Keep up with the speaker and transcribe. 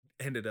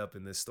ended up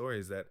in this story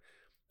is that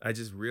I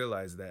just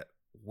realized that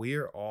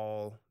we're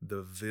all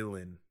the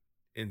villain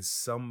in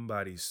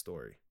somebody's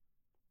story.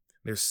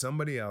 There's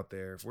somebody out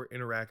there, if we're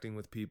interacting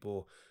with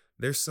people,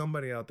 there's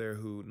somebody out there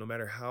who, no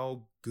matter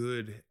how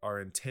good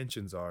our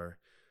intentions are,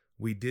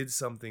 we did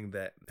something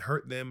that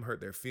hurt them,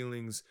 hurt their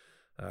feelings,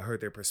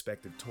 hurt their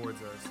perspective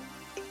towards us.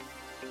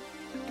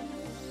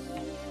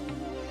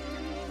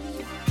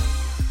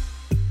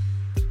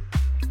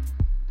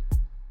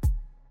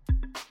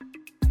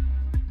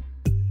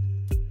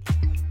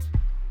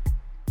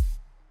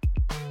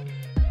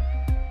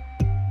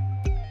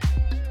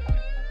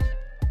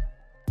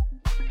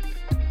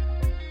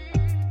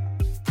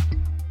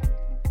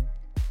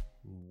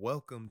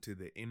 Welcome to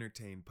the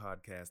Entertain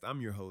Podcast.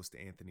 I'm your host,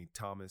 Anthony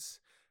Thomas,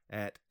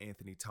 at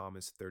Anthony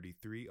Thomas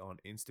 33 on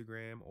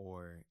Instagram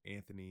or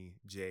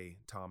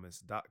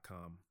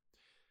anthonyjthomas.com.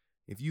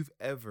 If you've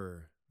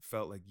ever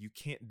felt like you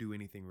can't do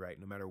anything right,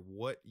 no matter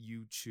what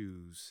you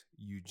choose,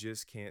 you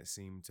just can't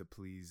seem to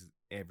please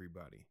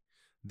everybody,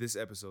 this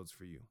episode's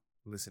for you.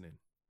 Listen in.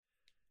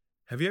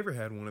 Have you ever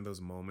had one of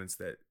those moments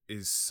that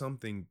is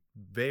something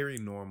very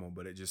normal,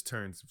 but it just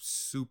turns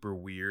super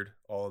weird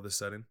all of a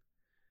sudden?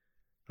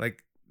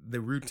 Like the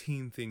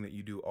routine thing that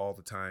you do all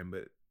the time,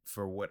 but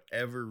for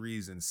whatever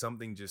reason,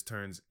 something just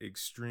turns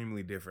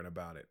extremely different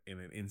about it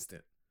in an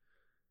instant.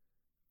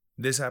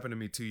 This happened to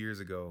me 2 years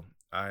ago.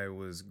 I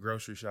was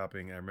grocery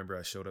shopping. I remember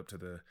I showed up to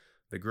the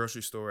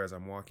grocery store. As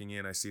I'm walking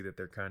in, I see that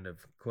they're kind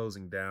of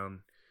closing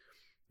down.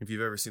 If you've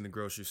ever seen the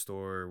grocery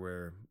store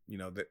where, you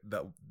know,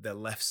 the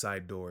left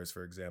side doors,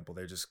 for example,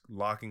 they're just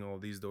locking all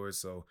these doors.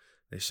 So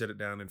they shut it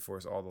down and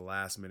force all the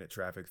last minute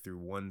traffic through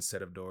one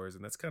set of doors.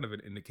 And that's kind of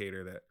an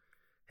indicator that,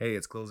 hey,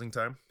 it's closing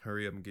time.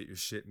 Hurry up and get your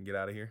shit and get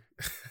out of here.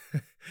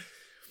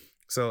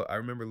 So I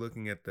remember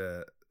looking at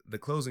the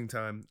closing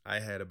time. I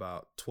had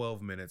about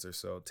 12 minutes or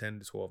so, 10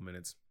 to 12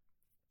 minutes.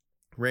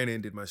 Ran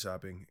in, did my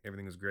shopping.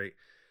 Everything was great.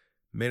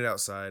 Made it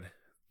outside,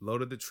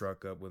 loaded the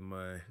truck up with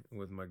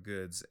my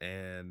goods,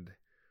 and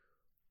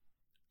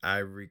I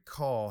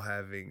recall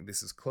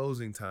this is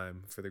closing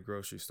time for the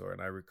grocery store,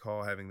 and I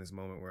recall having this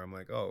moment where I'm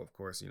like, oh, of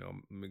course, let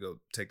me go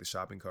take the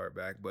shopping cart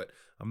back, but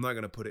I'm not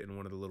going to put it in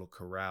one of the little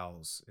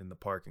corrals in the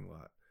parking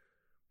lot.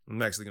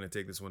 I'm actually going to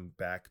take this one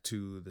back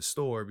to the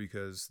store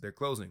because they're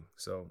closing.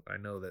 So I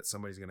know that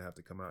somebody's going to have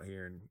to come out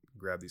here and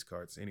grab these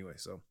carts anyway.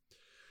 So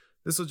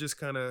this will just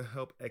kind of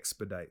help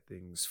expedite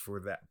things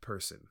for that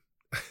person.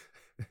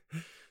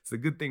 It's a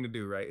good thing to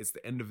do, right? It's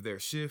the end of their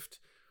shift.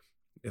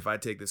 If I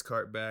take this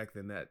cart back,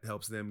 then that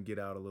helps them get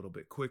out a little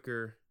bit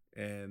quicker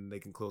and they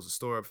can close the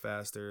store up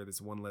faster.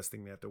 There's one less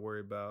thing they have to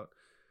worry about.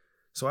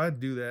 So I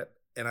do that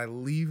and I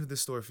leave the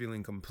store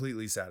feeling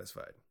completely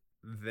satisfied.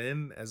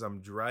 Then as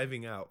I'm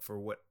driving out, for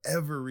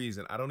whatever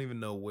reason, I don't even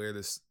know where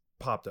this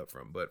popped up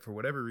from, but for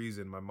whatever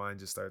reason, my mind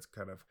just starts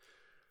kind of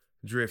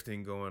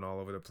drifting, going all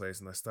over the place.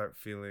 And I start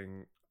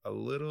feeling a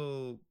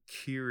little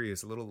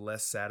curious, a little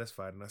less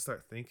satisfied. And I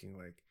start thinking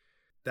like,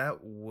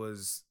 that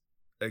was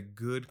a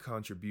good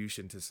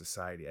contribution to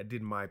society. I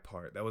did my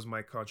part. That was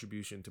my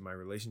contribution to my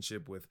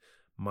relationship with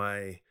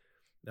my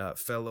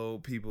fellow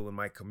people in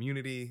my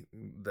community,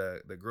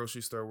 the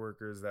grocery store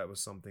workers. That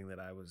was something that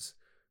I was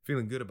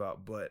feeling good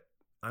about, but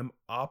I'm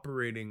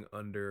operating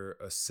under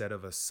a set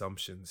of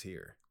assumptions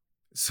here.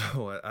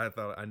 So I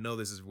thought, I know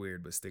this is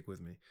weird, but stick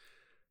with me.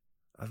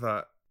 I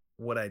thought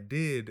what I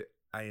did,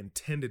 I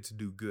intended to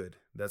do good.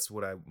 That's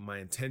what my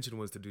intention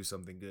was, to do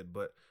something good.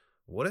 But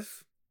what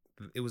if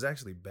it was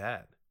actually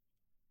bad?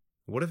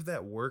 What if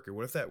that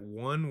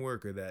one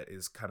worker that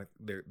is kind of,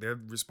 they're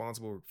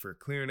responsible for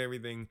clearing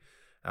everything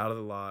out of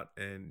the lot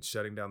and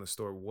shutting down the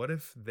store, what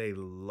if they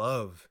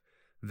love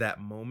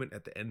that moment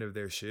at the end of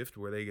their shift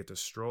where they get to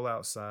stroll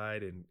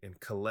outside and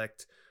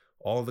collect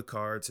all the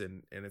carts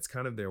and it's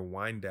kind of their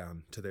wind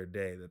down to their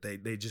day, that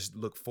they just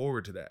look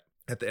forward to that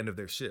at the end of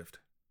their shift?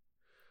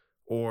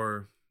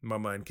 Or my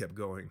mind kept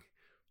going,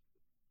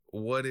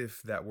 what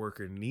if that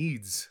worker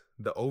needs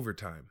the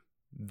overtime,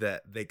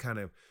 that they kind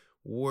of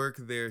work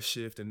their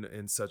shift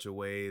in such a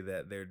way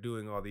that they're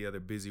doing all the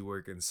other busy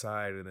work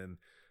inside, and then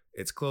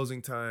it's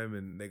closing time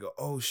and they go,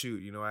 oh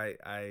shoot,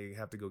 I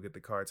have to go get the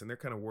carts, and they're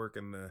kind of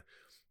working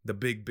the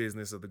big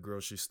business of the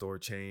grocery store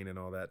chain and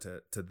all that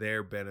to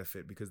their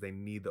benefit because they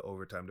need the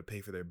overtime to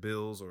pay for their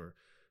bills or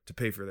to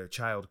pay for their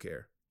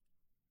childcare.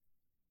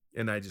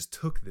 And I just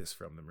took this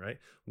from them, right?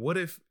 What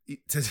if,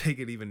 to take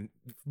it even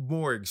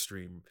more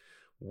extreme,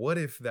 what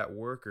if that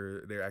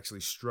worker, they're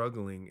actually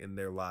struggling in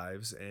their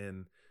lives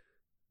and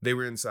they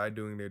were inside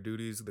doing their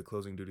duties, the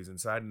closing duties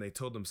inside, and they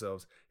told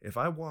themselves, if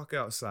I walk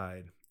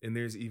outside and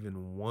there's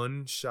even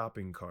one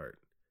shopping cart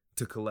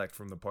to collect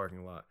from the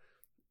parking lot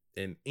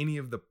and any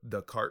of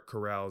the cart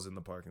corrals in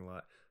the parking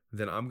lot,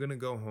 then I'm going to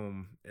go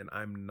home and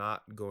I'm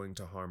not going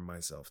to harm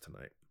myself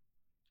tonight.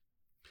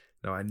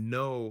 Now, I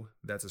know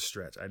that's a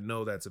stretch. I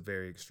know that's a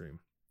very extreme.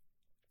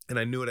 And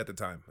I knew it at the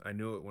time. I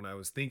knew it when I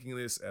was thinking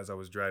this as I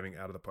was driving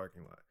out of the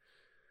parking lot.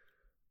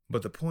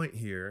 But the point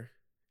here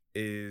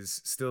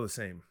is still the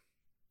same.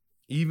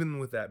 even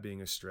with that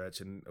being a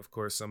stretch, and of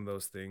course some of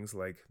those things,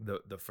 like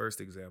the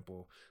first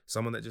example,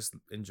 someone that just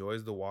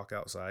enjoys the walk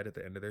outside at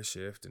the end of their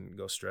shift and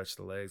go stretch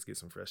the legs, get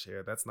some fresh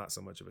air, that's not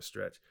so much of a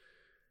stretch.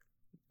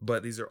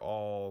 But these are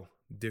all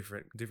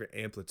different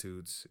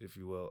amplitudes, if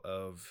you will,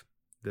 of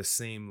the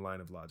same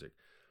line of logic.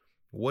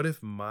 What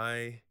if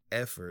my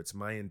efforts,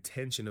 my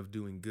intention of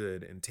doing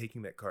good and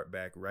taking that cart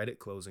back right at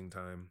closing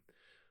time,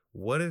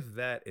 what if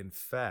that in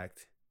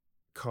fact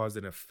caused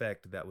an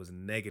effect that was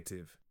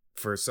negative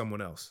for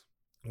someone else?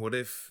 What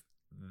if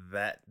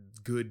that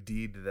good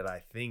deed that I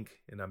think,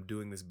 and I'm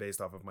doing this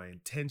based off of my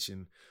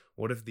intention,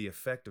 what if the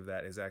effect of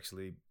that is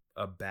actually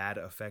a bad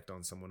effect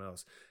on someone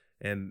else?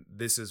 And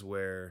this is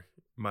where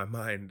my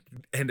mind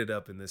ended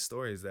up in this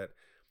story, is that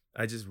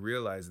I just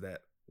realized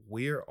that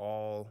we're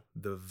all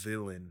the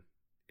villain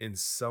in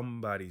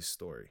somebody's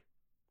story.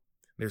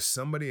 There's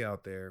somebody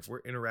out there, if we're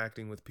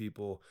interacting with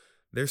people,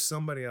 there's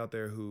somebody out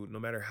there who, no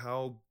matter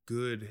how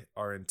good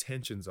our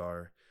intentions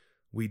are,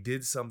 we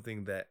did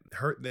something that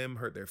hurt them,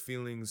 hurt their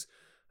feelings,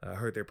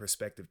 hurt their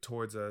perspective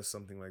towards us,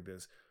 something like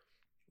this.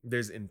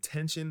 There's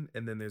intention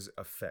and then there's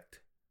effect.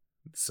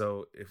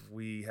 So if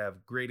we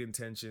have great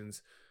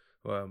intentions,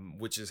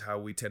 which is how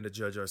we tend to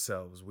judge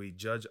ourselves, we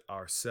judge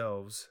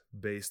ourselves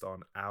based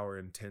on our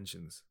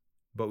intentions,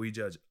 but we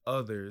judge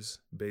others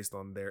based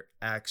on their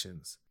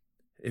actions.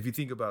 If you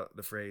think about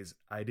the phrase,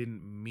 I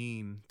didn't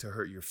mean to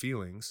hurt your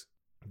feelings,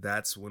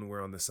 that's when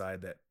we're on the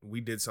side that we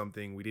did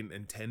something we didn't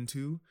intend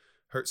to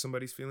hurt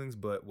somebody's feelings,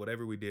 but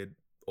whatever we did,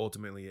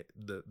 ultimately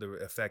the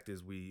effect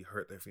is we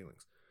hurt their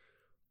feelings.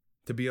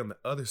 To be on the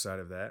other side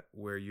of that,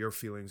 where your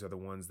feelings are the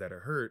ones that are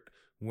hurt,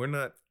 we're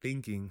not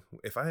thinking,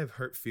 if I have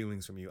hurt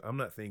feelings from you, I'm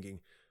not thinking,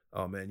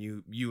 oh man,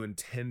 you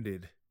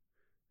intended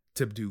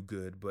to do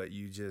good, but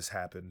you just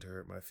happened to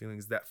hurt my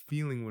feelings. That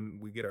feeling, when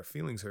we get our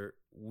feelings hurt,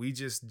 we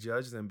just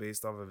judge them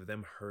based off of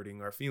them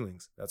hurting our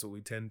feelings. That's what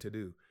we tend to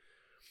do.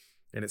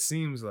 And it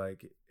seems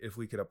like if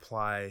we could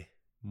apply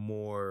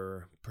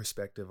more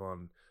perspective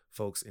on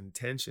folks'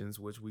 intentions,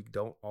 which we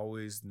don't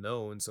always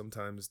know, and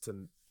sometimes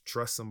to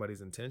trust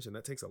somebody's intention,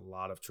 that takes a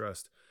lot of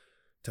trust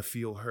to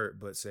feel hurt,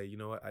 but say, you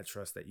know what, I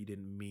trust that you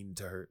didn't mean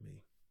to hurt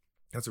me.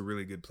 That's a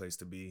really good place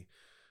to be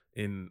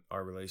in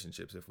our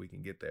relationships if we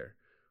can get there.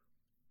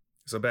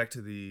 So back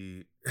to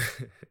the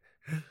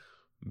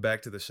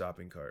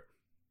shopping cart.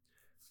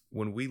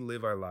 When we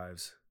live our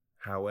lives,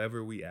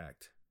 however we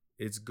act,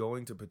 it's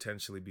going to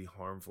potentially be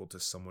harmful to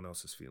someone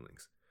else's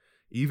feelings,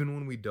 even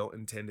when we don't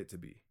intend it to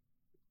be.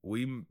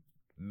 We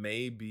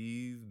may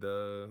be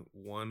the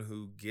one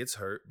who gets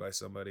hurt by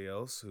somebody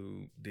else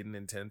who didn't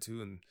intend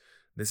to, and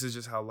this is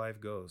just how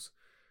life goes.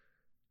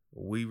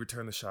 We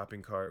return the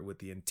shopping cart with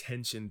the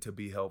intention to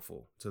be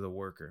helpful to the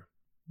worker.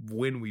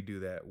 When we do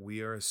that,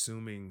 we are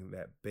assuming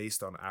that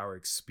based on our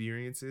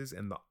experiences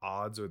and the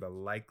odds or the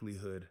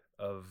likelihood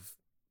of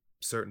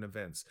certain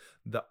events,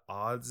 the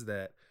odds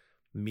that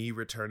me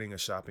returning a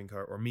shopping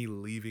cart or me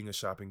leaving a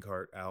shopping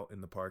cart out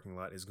in the parking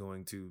lot is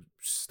going to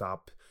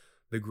stop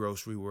the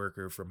grocery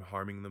worker from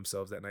harming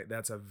themselves that night,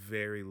 that's a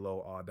very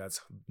low odd.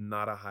 That's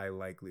not a high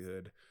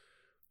likelihood,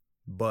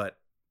 but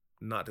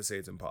not to say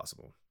it's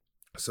impossible.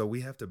 So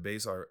we have to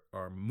base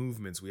our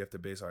movements, we have to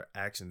base our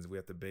actions, we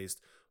have to base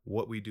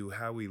what we do,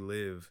 how we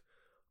live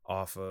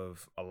off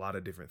of a lot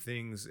of different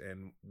things.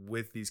 And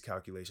with these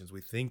calculations, we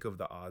think of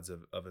the odds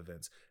of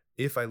events.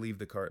 If I leave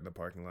the cart in the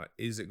parking lot,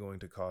 is it going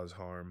to cause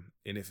harm?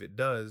 And if it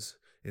does,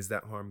 is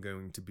that harm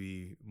going to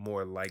be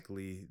more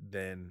likely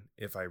than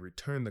if I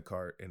return the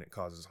cart and it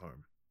causes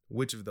harm?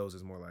 Which of those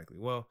is more likely?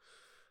 Well,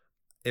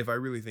 if I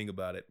really think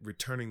about it,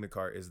 returning the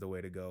cart is the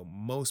way to go.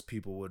 Most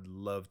people would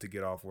love to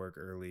get off work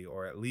early,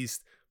 or at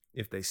least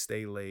if they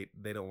stay late,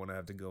 they don't want to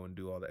have to go and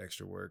do all the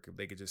extra work. If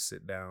they could just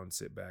sit down,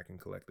 sit back and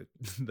collect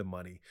the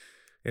money.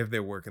 If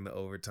they're working the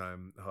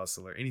overtime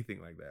hustle or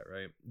anything like that,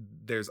 right?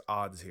 There's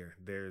odds here.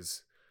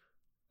 There's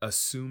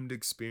assumed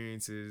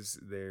experiences.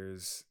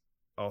 There's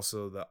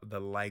also the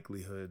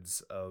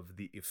likelihoods of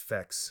the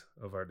effects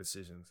of our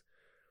decisions.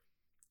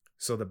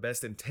 So the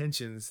best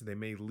intentions, they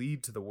may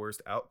lead to the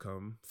worst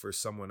outcome for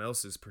someone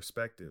else's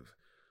perspective.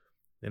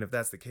 And if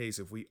that's the case,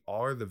 if we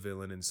are the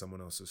villain in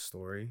someone else's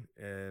story,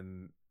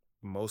 and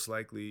most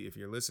likely, if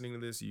you're listening to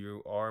this,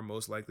 you are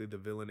most likely the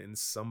villain in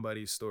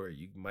somebody's story.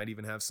 You might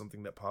even have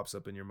something that pops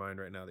up in your mind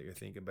right now that you're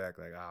thinking back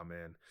like, ah,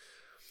 man,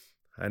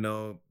 I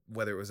know,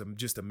 whether it was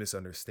just a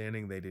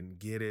misunderstanding, they didn't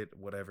get it,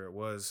 whatever it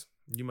was,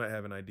 you might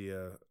have an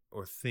idea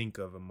or think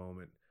of a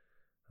moment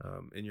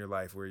in your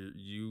life where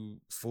you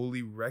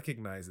fully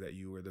recognize that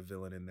you were the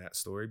villain in that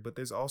story, but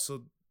there's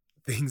also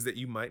things that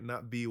you might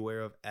not be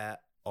aware of at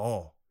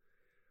all.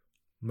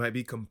 Might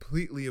be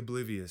completely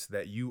oblivious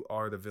that you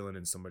are the villain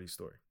in somebody's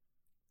story.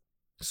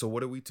 So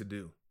what are we to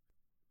do?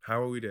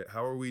 How are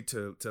we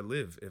to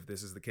live if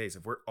this is the case?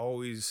 If we're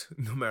always,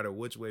 no matter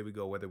which way we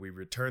go, whether we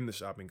return the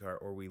shopping cart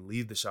or we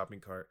leave the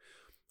shopping cart,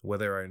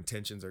 whether our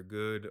intentions are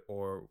good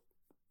or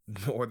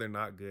they're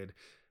not good,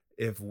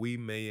 if we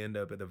may end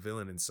up as a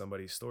villain in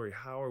somebody's story,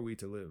 how are we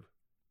to live?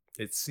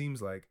 It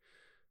seems like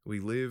we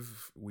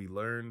live, we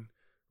learn,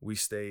 we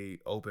stay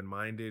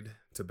open-minded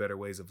to better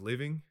ways of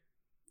living,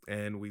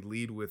 and we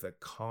lead with a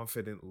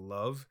confident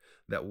love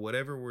that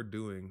whatever we're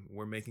doing,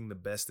 we're making the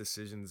best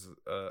decisions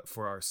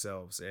for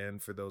ourselves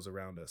and for those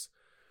around us.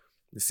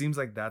 It seems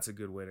like that's a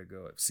good way to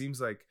go. It seems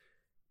like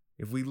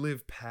if we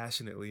live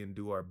passionately and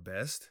do our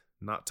best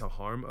not to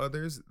harm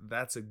others,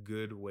 that's a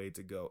good way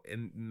to go.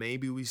 And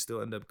maybe we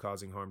still end up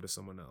causing harm to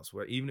someone else,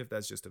 where even if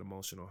that's just an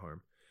emotional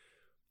harm.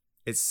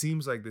 It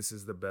seems like this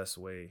is the best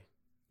way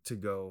to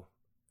go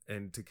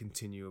and to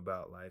continue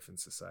about life and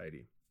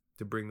society,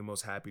 to bring the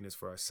most happiness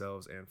for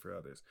ourselves and for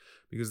others.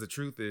 Because the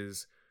truth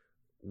is,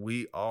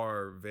 we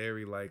are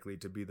very likely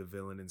to be the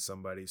villain in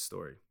somebody's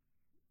story.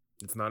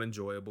 It's not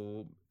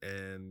enjoyable,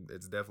 and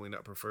it's definitely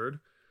not preferred.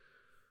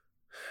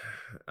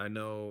 I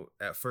know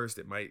at first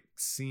it might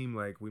seem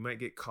like we might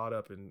get caught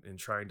up in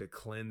trying to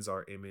cleanse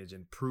our image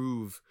and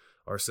prove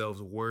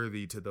ourselves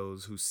worthy to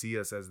those who see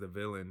us as the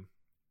villain.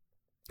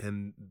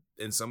 And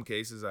in some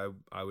cases,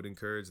 I would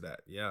encourage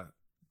that. Yeah,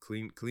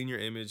 clean your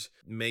image.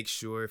 Make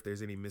sure if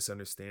there's any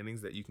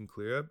misunderstandings that you can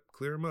clear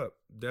them up,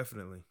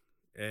 definitely.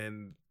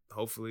 And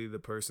hopefully the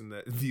person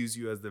that views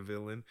you as the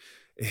villain,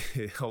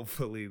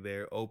 hopefully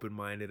they're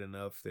open-minded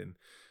enough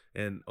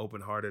and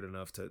open-hearted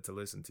enough to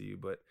listen to you.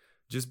 But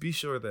just be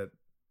sure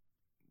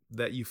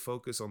that you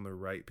focus on the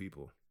right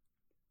people,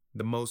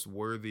 the most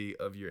worthy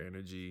of your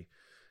energy.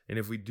 And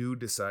if we do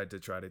decide to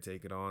try to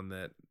take it on,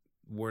 that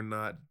we're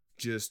not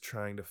just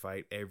trying to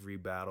fight every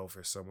battle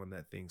for someone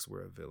that thinks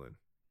we're a villain,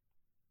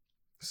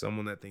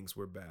 someone that thinks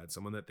we're bad,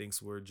 someone that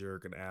thinks we're a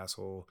jerk, an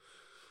asshole,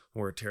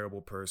 or a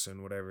terrible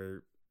person,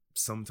 whatever.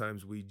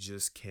 Sometimes we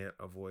just can't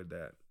avoid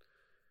that.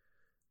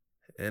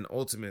 And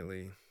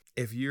ultimately,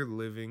 if you're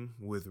living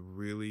with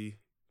really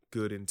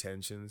good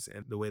intentions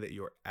and the way that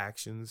your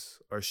actions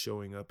are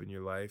showing up in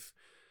your life,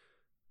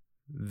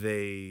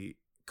 they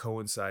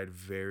coincide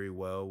very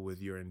well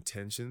with your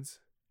intentions.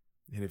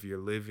 And if you're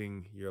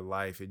living your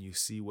life and you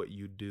see what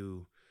you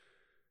do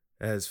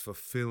as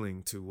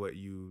fulfilling to what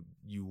you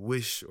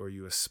wish or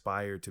you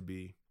aspire to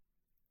be,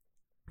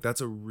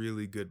 that's a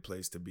really good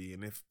place to be.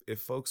 And if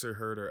folks are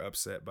hurt or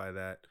upset by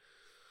that,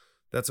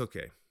 that's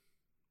okay.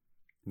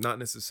 Not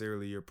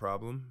necessarily your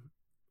problem.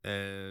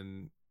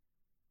 And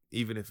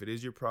even if it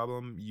is your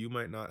problem, you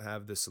might not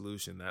have the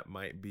solution. That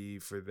might be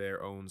for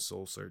their own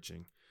soul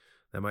searching.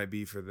 That might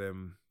be for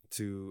them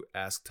to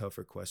ask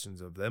tougher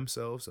questions of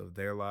themselves, of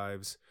their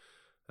lives.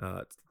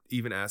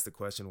 Even ask the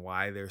question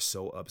why they're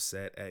so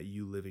upset at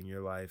you living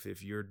your life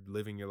if you're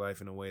living your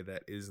life in a way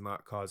that is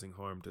not causing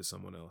harm to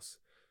someone else.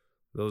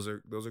 Those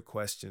are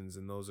questions,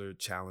 and those are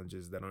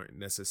challenges that aren't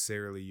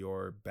necessarily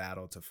your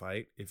battle to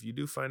fight. If you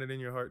do find it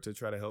in your heart to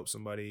try to help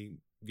somebody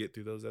get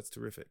through those, that's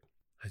terrific.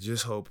 I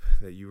just hope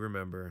that you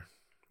remember,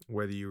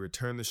 whether you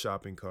return the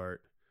shopping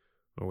cart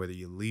or whether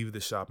you leave the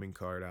shopping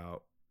cart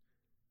out,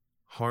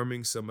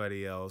 harming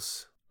somebody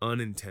else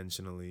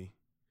unintentionally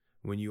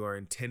when you are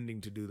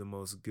intending to do the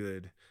most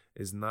good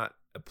is not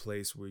a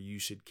place where you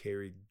should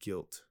carry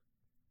guilt.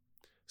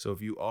 So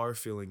if you are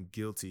feeling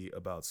guilty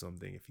about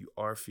something, if you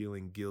are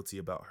feeling guilty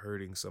about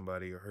hurting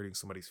somebody or hurting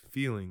somebody's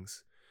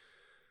feelings,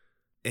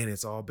 and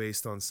it's all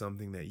based on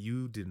something that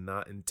you did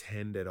not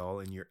intend at all,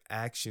 and your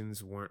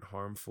actions weren't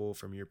harmful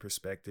from your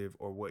perspective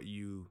or what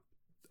you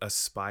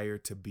aspire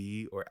to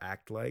be or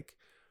act like,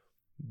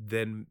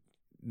 then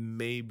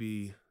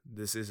maybe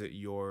this isn't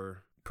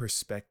your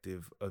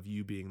perspective of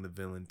you being the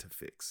villain to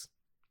fix.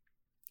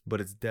 But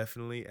it's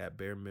definitely, at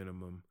bare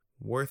minimum,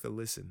 worth a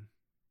listen.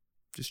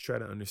 Just try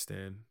to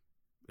understand.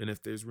 And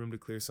if there's room to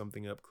clear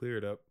something up, clear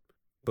it up.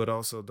 But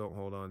also don't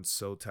hold on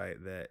so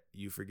tight that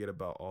you forget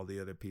about all the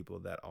other people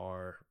that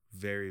are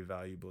very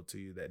valuable to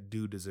you, that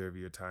do deserve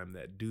your time,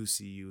 that do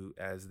see you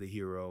as the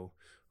hero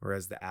or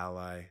as the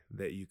ally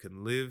that you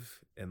can live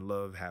and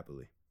love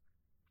happily.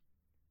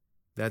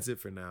 That's it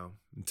for now.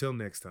 Until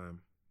next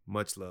time,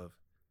 much love.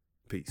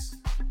 Peace.